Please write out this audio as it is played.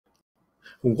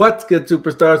What's good,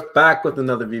 superstars? Back with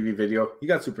another Veve video. You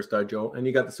got Superstar Joe and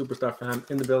you got the Superstar fam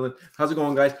in the building. How's it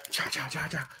going, guys? Cha cha cha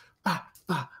cha. Ba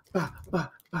ba ba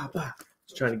ba ba ba.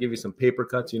 Just trying to give you some paper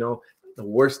cuts. You know, the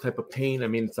worst type of pain. I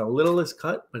mean, it's a littlest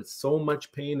cut, but it's so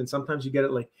much pain, and sometimes you get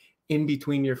it like in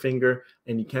between your finger,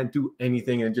 and you can't do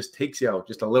anything, and it just takes you out.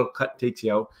 Just a little cut takes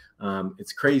you out.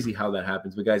 It's crazy how that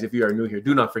happens. But guys, if you are new here,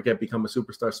 do not forget, become a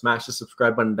superstar. Smash the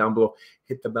subscribe button down below.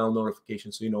 Hit the bell notification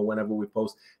so you know whenever we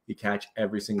post, you catch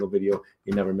every single video.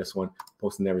 You never miss one.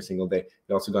 Posting every single day.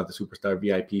 You also got the Superstar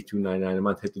VIP $2.99 a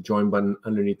month. Hit the join button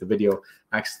underneath the video.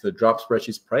 Access to the drop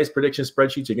spreadsheets, price prediction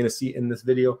spreadsheets you're going to see in this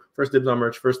video. First dibs on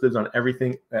merch. First dibs on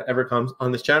everything that ever comes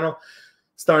on this channel.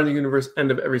 Star in the universe, end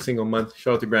of every single month.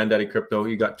 Shout out to Granddaddy Crypto.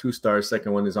 You got 2 stars.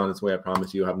 Second one is on its way. I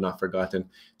promise you, I have not forgotten.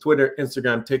 Twitter,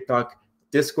 Instagram, TikTok,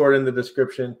 Discord in the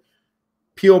description.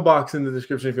 P.O. Box in the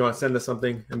description if you want to send us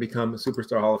something and become a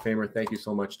Superstar Hall of Famer. Thank you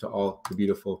so much to all the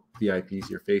beautiful VIPs.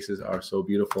 Your faces are so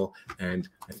beautiful, and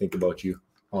I think about you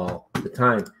all the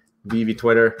time. Veve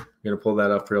Twitter, I'm going to pull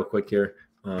that up real quick here.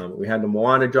 We had the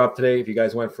Moana drop today. If you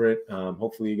guys went for it,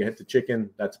 hopefully you can hit the chicken.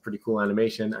 That's a pretty cool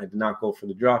animation. I did not go for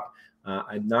the drop.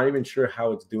 I'm not even sure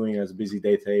how it's doing as a busy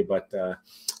day today, but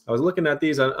I was looking at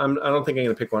these. I don't think I'm going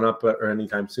to pick one up or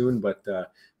anytime soon, but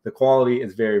the quality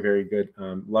is very, very good.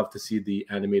 Love to see the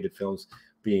animated films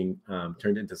being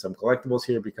turned into some collectibles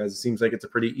here, because it seems like it's a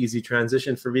pretty easy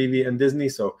transition for Veve and Disney.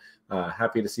 So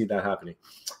happy to see that happening.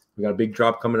 We got a big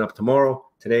drop coming up tomorrow.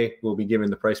 Today, we'll be giving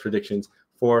the price predictions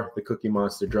for the Cookie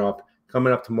Monster drop.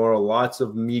 Coming up tomorrow, lots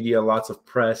of media, lots of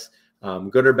press.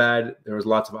 Good or bad, there was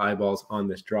lots of eyeballs on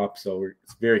this drop, so we're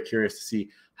very curious to see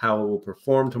how it will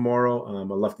perform tomorrow. I'd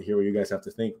love to hear what you guys have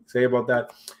to say about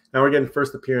that. Now we're getting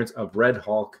first appearance of Red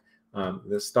Hulk,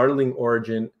 the startling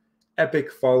origin,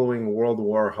 epic following World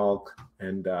War Hulk,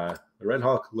 and the Red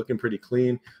Hulk looking pretty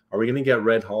clean. Are we going to get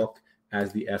Red Hulk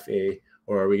as the FA,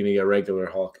 or are we going to get regular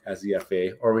Hulk as the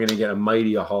FA, or are we going to get a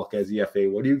Mighty Hulk as the FA?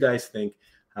 What do you guys think?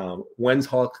 When's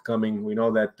Hulk coming? We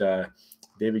know that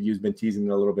David Yu's been teasing it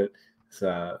a little bit.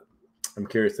 So I'm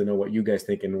curious to know what you guys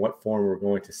think and what form we're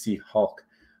going to see Hulk.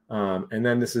 And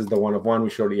then this is the 1 of 1. We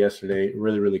showed it yesterday.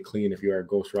 Really, really clean. If you are a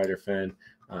Ghost Rider fan,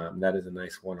 that is a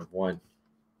nice 1 of 1.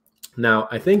 Now,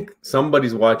 I think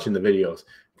somebody's watching the videos,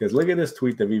 because look at this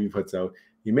tweet that Veve puts out.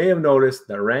 You may have noticed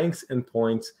that ranks and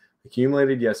points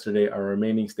accumulated yesterday are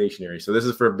remaining stationary. So this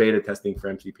is for beta testing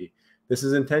for MCP. This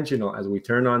is intentional as we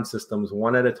turn on systems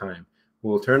one at a time.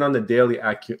 We will turn on the daily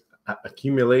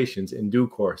accumulations in due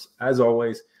course. As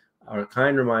always, a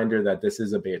kind reminder that this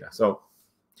is a beta. So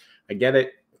I get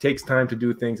it. It takes time to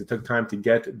do things. It took time to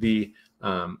get the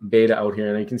beta out here.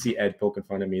 And you can see Ed poking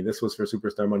fun at me. This was for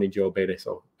Superstar Money Joe beta.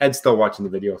 So Ed's still watching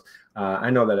the videos.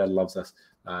 I know that Ed loves us.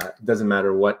 It doesn't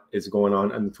matter what is going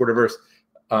on in the Twitterverse.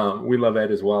 We love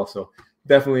Ed as well. So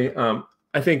definitely,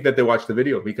 I think that they watched the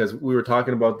video, because we were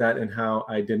talking about that and how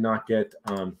I did not get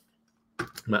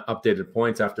my updated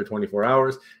points after 24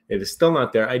 hours. It is still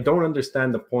not there. I don't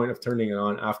understand the point of turning it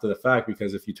on after the fact,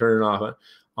 because if you turn it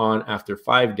on after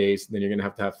 5 days, then you're going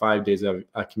to have 5 days of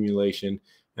accumulation,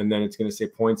 and then it's going to say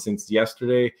points since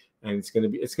yesterday, and it's going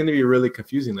to be really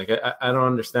confusing. Like I don't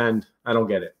understand. I don't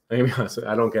get it. I'm going to be honest,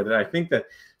 I don't get it. I think that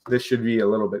this should be a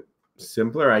little bit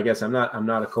simpler. I guess I'm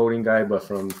not a coding guy, but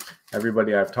from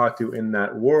everybody I've talked to in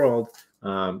that world,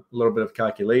 a little bit of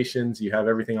calculations. You have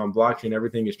everything on blockchain.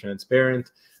 Everything is transparent.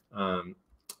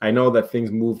 I know that things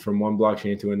moved from one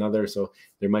blockchain to another, so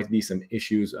there might be some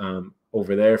issues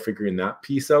over there figuring that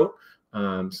piece out.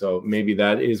 So maybe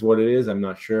that is what it is. I'm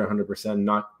not sure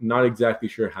 100%. Not exactly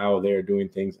sure how they're doing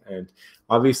things. And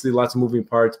obviously lots of moving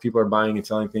parts. People are buying and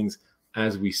selling things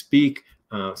as we speak.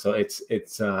 So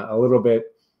it's a little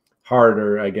bit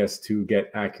harder, I guess, to get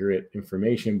accurate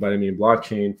information. But I mean,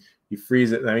 blockchain, you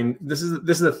freeze it. I mean, this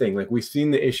is the thing. Like, we've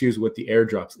seen the issues with the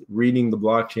airdrops. Reading the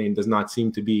blockchain does not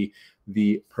seem to be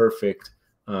the perfect,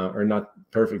 or not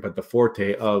perfect, but the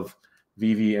forte of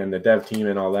Veve and the dev team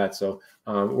and all that. So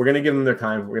we're going to give them their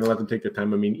time. We're going to let them take their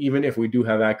time. I mean, even if we do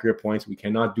have accurate points, we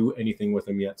cannot do anything with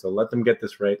them yet. So let them get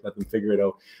this right. Let them figure it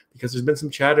out, because there's been some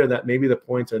chatter that maybe the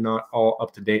points are not all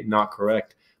up to date, not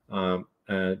correct,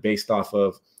 based off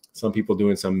of some people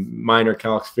doing some minor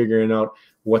calcs, figuring out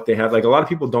what they have. Like, a lot of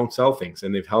people don't sell things,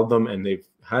 and they've held them, and they've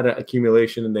had an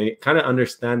accumulation, and they kind of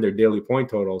understand their daily point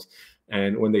totals.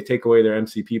 And when they take away their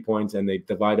MCP points and they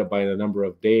divide it by the number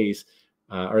of days,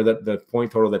 or the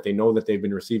point total that they know that they've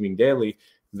been receiving daily,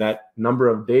 that number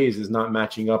of days is not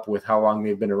matching up with how long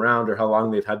they've been around or how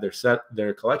long they've had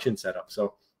their collection set up.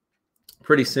 So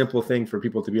pretty simple thing for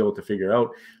people to be able to figure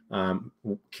out.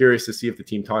 Curious to see if the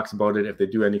team talks about it, if they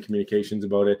do any communications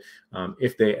about it,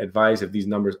 if they advise if these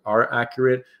numbers are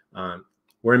accurate.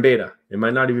 we're in beta. It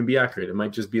might not even be accurate. It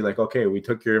might just be like, okay, we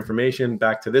took your information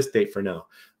back to this date for now.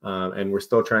 And we're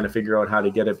still trying to figure out how to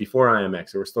get it before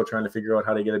IMX, or we're still trying to figure out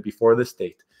how to get it before this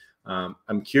date.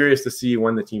 I'm curious to see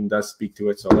when the team does speak to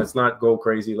it. So let's not go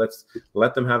crazy. Let's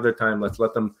let them have their time. Let's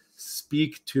let them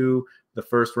speak to the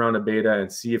first round of beta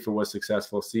and see if it was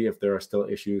successful, see if there are still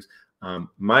issues.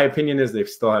 My opinion is they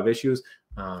still have issues.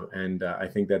 And I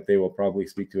think that they will probably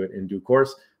speak to it in due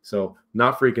course. So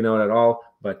not freaking out at all,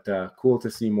 but cool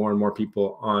to see more and more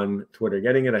people on Twitter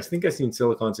getting it. I think I seen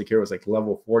Silicon Secure was like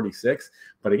level 46.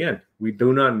 But again, we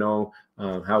do not know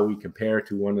how we compare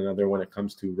to one another when it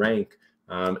comes to rank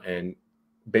and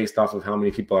based off of how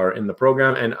many people are in the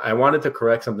program. And I wanted to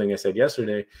correct something I said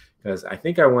yesterday, because I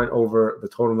think I went over the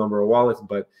total number of wallets,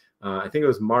 but I think it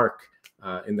was Mark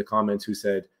in the comments who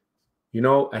said, you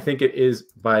know, I think it is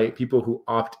by people who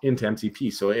opt into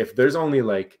MCP. So if there's only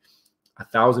like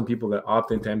 1,000 people that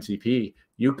opt into MCP,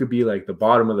 you could be like the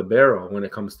bottom of the barrel when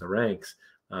it comes to ranks.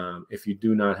 If you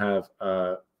do not have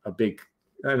a big,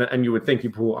 and you would think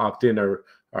people who opt in are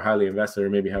highly invested or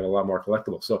maybe have a lot more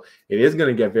collectibles. So it is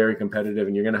going to get very competitive,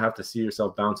 and you're going to have to see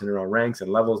yourself bouncing around ranks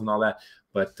and levels and all that.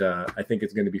 But I think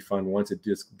it's going to be fun once it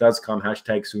does come.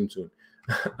 Hashtag soon.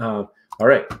 All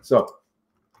right. So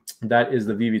that is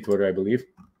the Veve Twitter, I believe.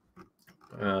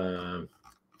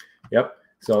 Yep.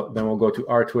 So then we'll go to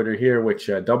our Twitter here, which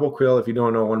Double Quill, if you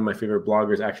don't know, one of my favorite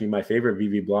bloggers, actually my favorite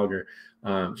Veve blogger.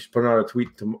 She's putting out a tweet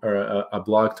or a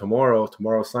blog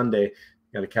tomorrow Sunday.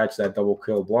 You got to catch that Double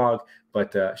Quill blog.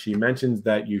 But she mentions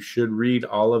that you should read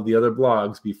all of the other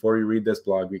blogs before you read this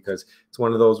blog, because it's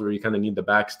one of those where you kind of need the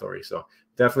backstory. So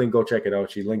definitely go check it out.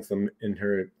 She links them in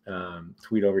her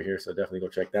tweet over here. So definitely go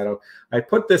check that out. I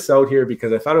put this out here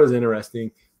because I thought it was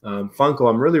interesting. Funko,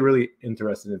 I'm really, really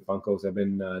interested in Funkos. I've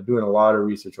been doing a lot of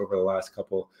research over the last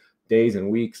couple days and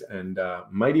weeks, and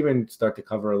might even start to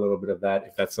cover a little bit of that.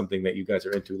 If that's something that you guys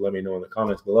are into, let me know in the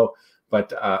comments below.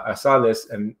 But I saw this,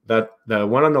 and that the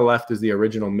one on the left is the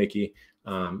original Mickey,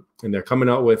 and they're coming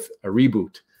out with a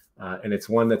reboot, and it's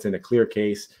one that's in a clear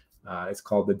case. It's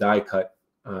called the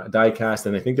die cast,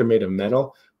 and I think they're made of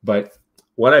metal. But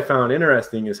what I found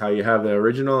interesting is how you have the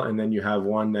original, and then you have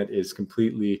one that is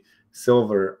completely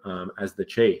silver as the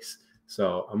chase.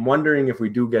 So I'm wondering if we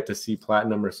do get to see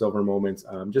platinum or silver moments.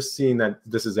 Just seeing that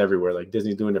this is everywhere, like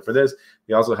Disney's doing it for this.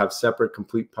 They also have separate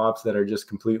complete pops that are just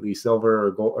completely silver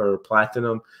or gold or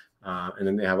platinum, and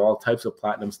then they have all types of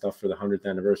platinum stuff for the 100th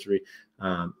anniversary.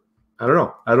 I don't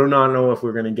know. I do not know if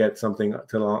we're going to get something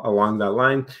along that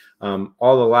line.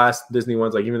 All the last Disney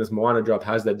ones, like even this Moana drop,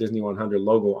 has that Disney 100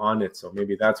 logo on it. So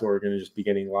maybe that's where we're going to just be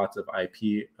getting lots of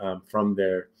IP from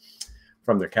their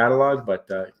catalog. But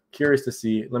curious to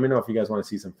see. Let me know if you guys want to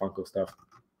see some Funko stuff.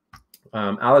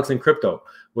 Alex in crypto,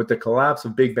 with the collapse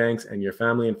of big banks and your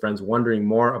family and friends wondering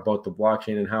more about the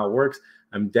blockchain and how it works,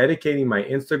 I'm dedicating my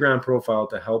Instagram profile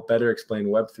to help better explain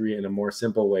Web3 in a more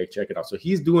simple way. Check it out. So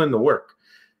he's doing the work.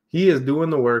 He is doing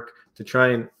the work to try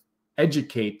and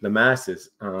educate the masses.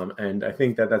 And I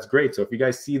think that that's great. So if you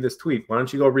guys see this tweet, why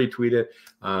don't you go retweet it?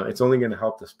 It's only going to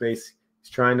help the space. He's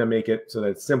trying to make it so that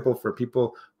it's simple for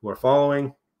people who are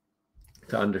following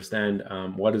to understand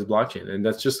what is blockchain. And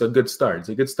that's just a good start. It's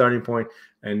a good starting point.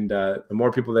 And the more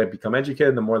people that become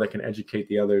educated, the more they can educate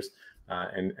the others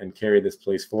and carry this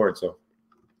place forward. So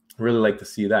really like to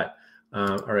see that.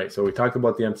 All right, so we talked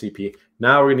about the MCP.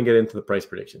 Now we're going to get into the price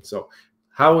prediction. So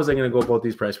how was I going to go about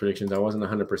these price predictions? I wasn't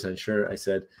 100% sure. I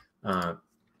said, I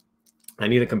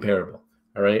need a comparable.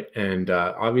 All right. And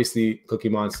obviously Cookie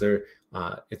Monster,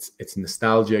 it's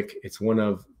nostalgic. It's one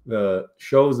of the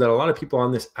shows that a lot of people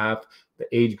on this app, the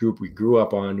age group we grew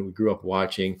up on, we grew up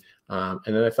watching. And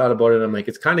then I thought about it. I'm like,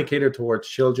 it's kind of catered towards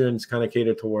children. It's kind of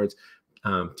catered towards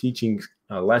teaching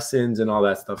lessons and all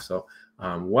that stuff. So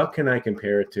what can I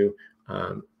compare it to?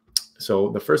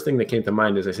 So the first thing that came to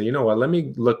mind is I said, you know what, let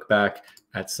me look back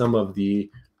at some of the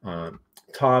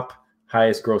top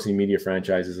highest grossing media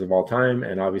franchises of all time.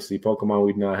 And obviously Pokemon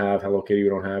we do not have, Hello Kitty we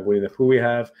don't have, Winnie the Pooh we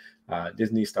have,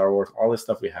 Disney, Star Wars, all this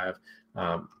stuff we have.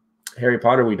 Harry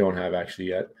Potter we don't have actually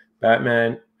yet.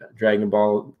 Batman, Dragon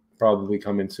Ball probably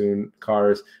coming soon,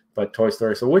 Cars, but Toy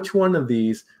Story. So which one of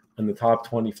these in the top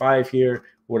 25 here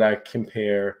would I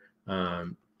compare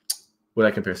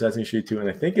Sesame Street to? And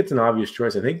I think it's an obvious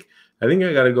choice. I think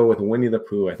I got to go with Winnie the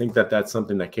Pooh. I think that that's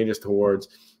something that caters towards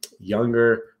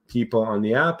younger people on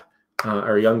the app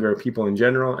or younger people in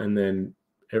general. And then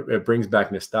it brings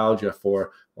back nostalgia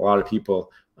for a lot of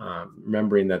people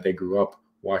remembering that they grew up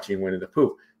watching Winnie the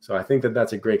Pooh. So I think that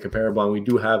that's a great comparable. And we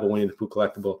do have a Winnie the Pooh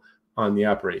collectible on the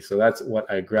app already. So that's what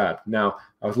I grabbed. Now,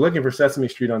 I was looking for Sesame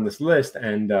Street on this list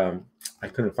and I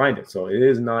couldn't find it. So it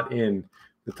is not in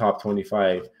the top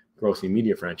 25 grossing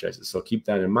media franchises. So keep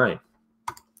that in mind.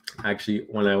 Actually,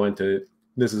 when I went to,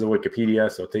 this is a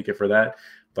Wikipedia, so take it for that.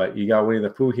 But you got Winnie the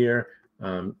Pooh here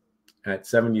at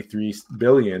 73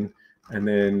 billion. And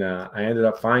then I ended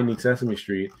up finding Sesame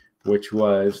Street, which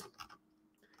was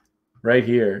right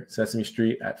here, Sesame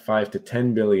Street at 5 to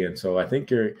 10 billion. So I think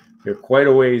you're quite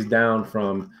a ways down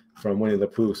from Winnie the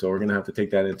Pooh. So we're going to have to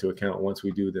take that into account once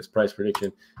we do this price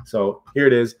prediction. So here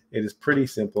it is. It is pretty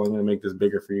simple. I'm going to make this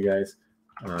bigger for you guys.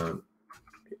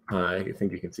 I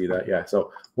think you can see that. Yeah.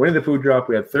 So Winnie the Pooh drop,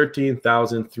 we had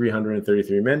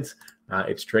 13,333 mints.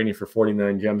 It's trading for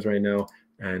 49 gems right now.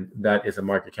 And that is a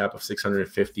market cap of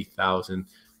 650,000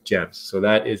 gems. So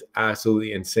that is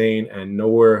absolutely insane, and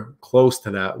nowhere close to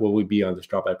that will we be on this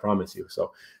drop, I promise you.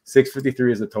 So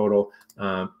 653 is the total,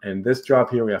 and this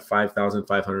drop here we have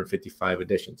 5,555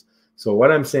 additions. So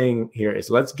what I'm saying here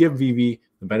is let's give Veve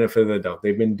the benefit of the doubt.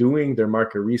 They've been doing their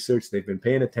market research, they've been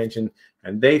paying attention,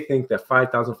 and they think that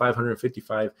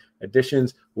 5,555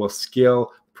 additions will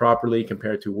scale properly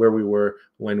compared to where we were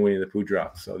when Winnie the Pooh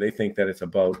dropped. So they think that it's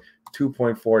about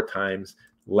 2.4 times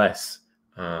less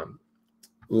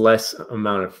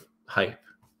amount of hype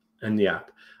in the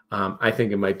app. I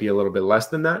think it might be a little bit less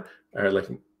than that, or like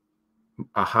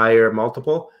a higher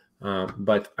multiple.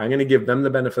 But I'm going to give them the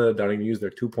benefit of the doubt and use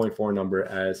their 2.4 number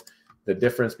as the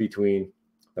difference between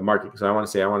the market. So I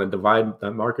want to divide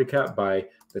that market cap by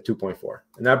the 2.4.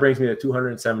 And that brings me to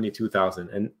 272,000.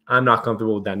 And I'm not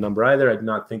comfortable with that number either. I do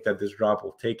not think that this drop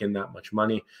will take in that much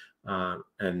money.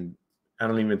 And I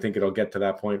don't even think it'll get to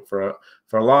that point for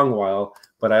a long while.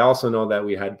 But I also know that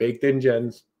we had baked in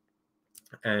gems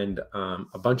and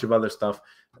a bunch of other stuff.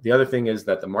 The other thing is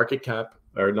that the market cap,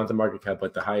 or not the market cap,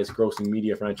 but the highest grossing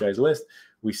media franchise list,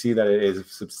 we see that it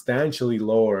is substantially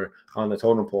lower on the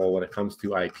totem pole when it comes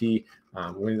to IP.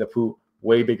 Winnie the Pooh,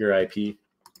 way bigger IP.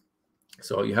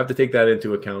 So you have to take that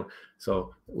into account.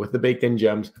 So with the baked in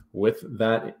gems, with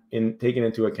that taken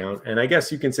into account, and I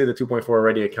guess you can say the 2.4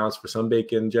 already accounts for some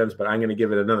baked in gems, but I'm going to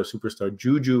give it another superstar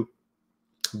juju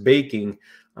baking.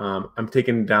 I'm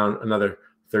taking down another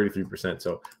 33%.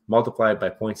 So multiply it by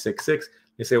 0.66.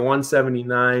 They say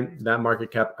 179. That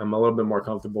market cap I'm a little bit more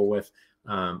comfortable with.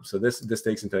 So this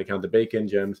takes into account the baked in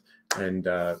gems and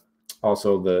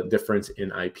also the difference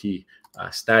in IP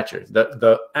stature.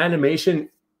 The animation.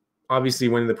 Obviously,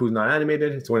 Winnie the Pooh is not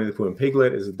animated. It's Winnie the Pooh and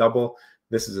Piglet is a double.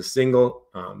 This is a single.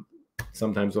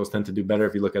 Sometimes those tend to do better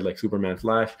if you look at like Superman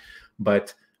Flash.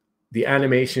 But the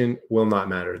animation will not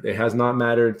matter. It has not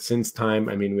mattered since time.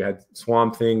 I mean, we had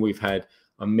Swamp Thing. We've had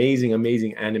amazing,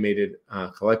 amazing animated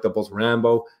collectibles,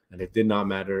 Rambo, and it did not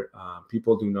matter.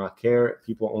 People do not care.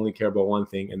 People only care about one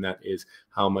thing, and that is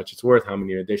how much it's worth, how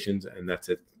many additions, and that's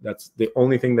it. That's the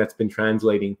only thing that's been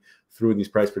translating through these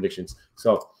price predictions.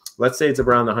 So let's say it's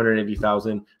around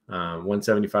 180,000,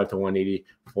 175 to 180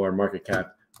 for market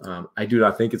cap. I do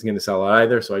not think it's going to sell out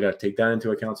either, so I got to take that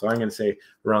into account. So I'm going to say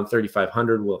around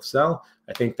 3,500 will sell.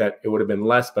 I think that it would have been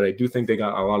less, but I do think they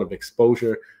got a lot of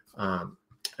exposure,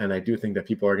 and I do think that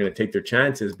people are going to take their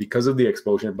chances because of the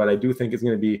exposure. But I do think it's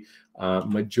going to be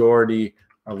majority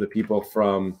of the people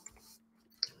from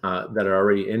that are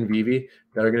already in Veve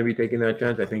that are going to be taking that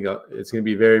chance. I think it's going to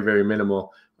be very, very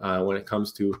minimal when it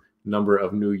comes to number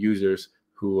of new users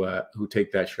who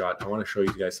take that shot. I want to show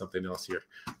you guys something else here.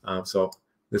 So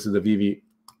this is the Veve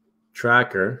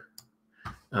tracker,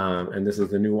 and this is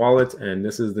the new wallet, and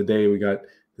this is the day we got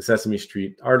the Sesame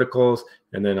Street articles,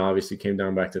 and then obviously came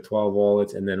down back to 12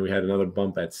 wallets, and then we had another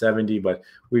bump at 70, but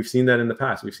we've seen that in the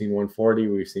past. We've seen 140,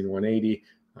 we've seen 180,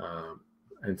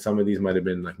 and some of these might have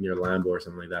been like near Lambo or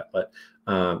something like that, but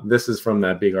this is from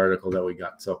that big article that we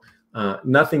got. So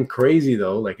nothing crazy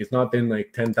though, like it's not been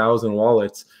like 10,000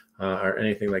 wallets or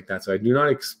anything like that. So I do not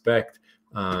expect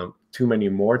too many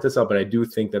more to sell, but I do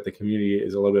think that the community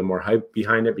is a little bit more hype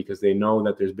behind it because they know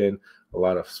that there's been a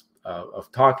lot of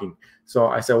talking. So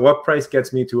I said, what price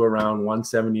gets me to around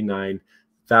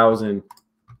 179,000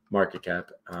 market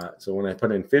cap? So when I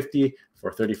put in 50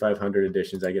 for 3,500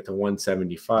 additions, I get to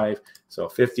 175. So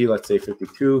 50, let's say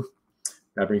 52.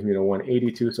 That brings me to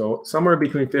 182. So somewhere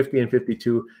between 50 and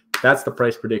 52, that's the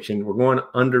price prediction. We're going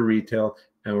under retail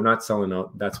and we're not selling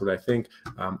out. That's what I think.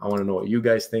 I want to know what you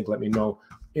guys think. Let me know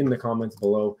in the comments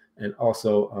below. And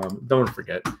also, don't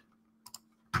forget,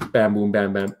 bam, boom,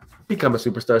 bam, bam. Become a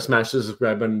superstar. Smash the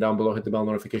subscribe button down below. Hit the bell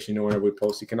notification. You know whenever we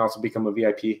post. You can also become a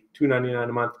VIP. $2.99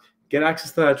 a month. get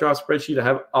access to that draw spreadsheet. I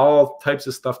have all types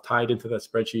of stuff tied into that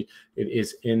spreadsheet. It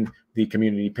is in the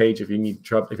community page. If you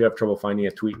have trouble finding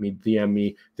it, tweet me, DM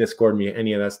me, Discord me,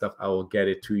 any of that stuff. I will get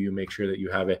it to you. Make sure that you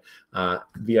have it.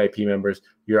 VIP members,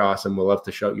 you're awesome. We'll love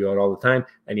to shout you out all the time.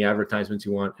 Any advertisements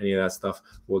you want, any of that stuff,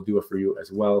 we'll do it for you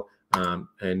as well.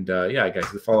 Yeah, guys,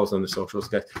 follow us on the socials,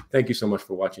 guys. Thank you so much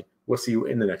for watching. We'll see you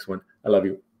in the next one. I love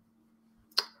you.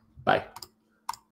 Bye.